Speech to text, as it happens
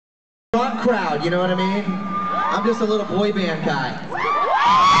crowd, you know what I mean? I'm just a little boy band guy.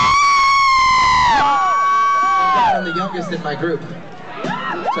 I'm the youngest in my group.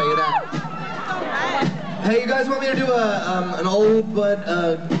 I'll tell you that. Hey, you guys want me to do an old but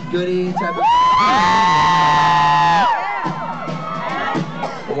goodie type of song?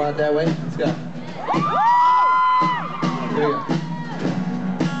 You want it that way? Let's go. Here we go.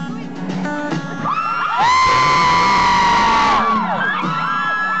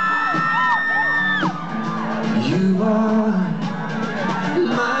 You are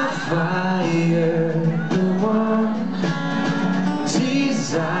my fire, the one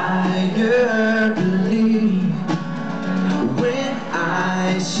desire, believe when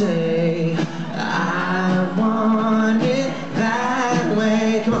I say I want it that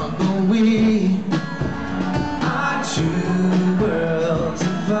way. Come on, but we are two worlds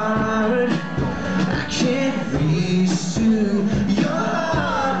apart. I can't reach to your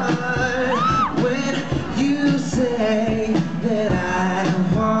heart when you say that I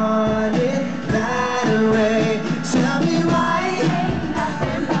want it that way. Tell me why.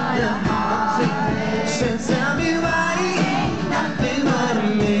 Tell me why. Nothing but a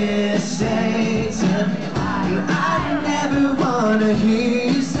mistake. Tell me why. I never wanna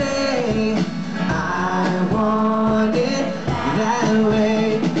hear you say I want it that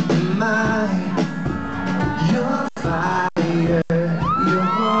way. Your fire, your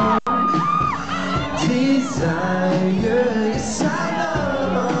warm desire. Yes, I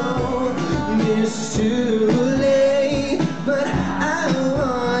know it's too late, but I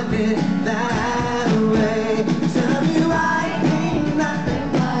want it that way. Tell me why. Ain't nothing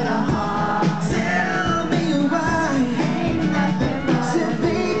but a heart. Tell me why. Ain't nothing but a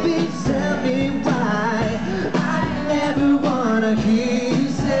baby, tell me why. I never wanna hear you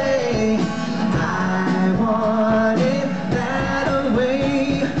say I want it that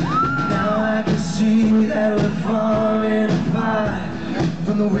way. Now I can see that we're falling apart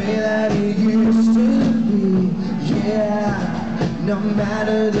from the way that it used to be. Yeah, no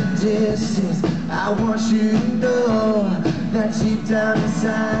matter the distance, I want you to know that deep down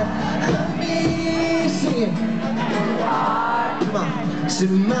inside of me, sing it. Come on. To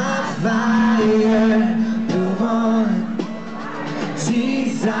my fire, the one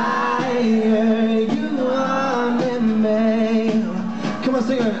desire, you are me. Come on,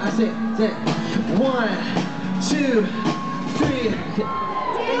 sing it. I say it. Say it. 1, 2, 3.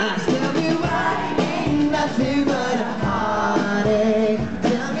 Tell me why ain't nothing but a heartache.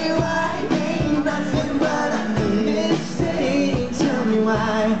 Tell me why ain't nothing but a mistake. Tell me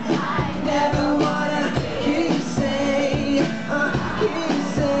why I never wanna hear you say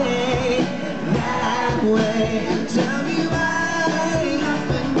that way. Tell me why.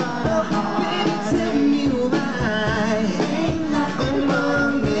 Baby, tell me why. Ain't nothing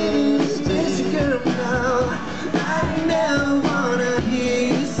wrong with this girl, no. I never wanna hear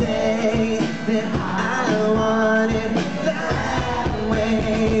you say that I want it that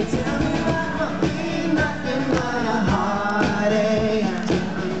way. Tell me why.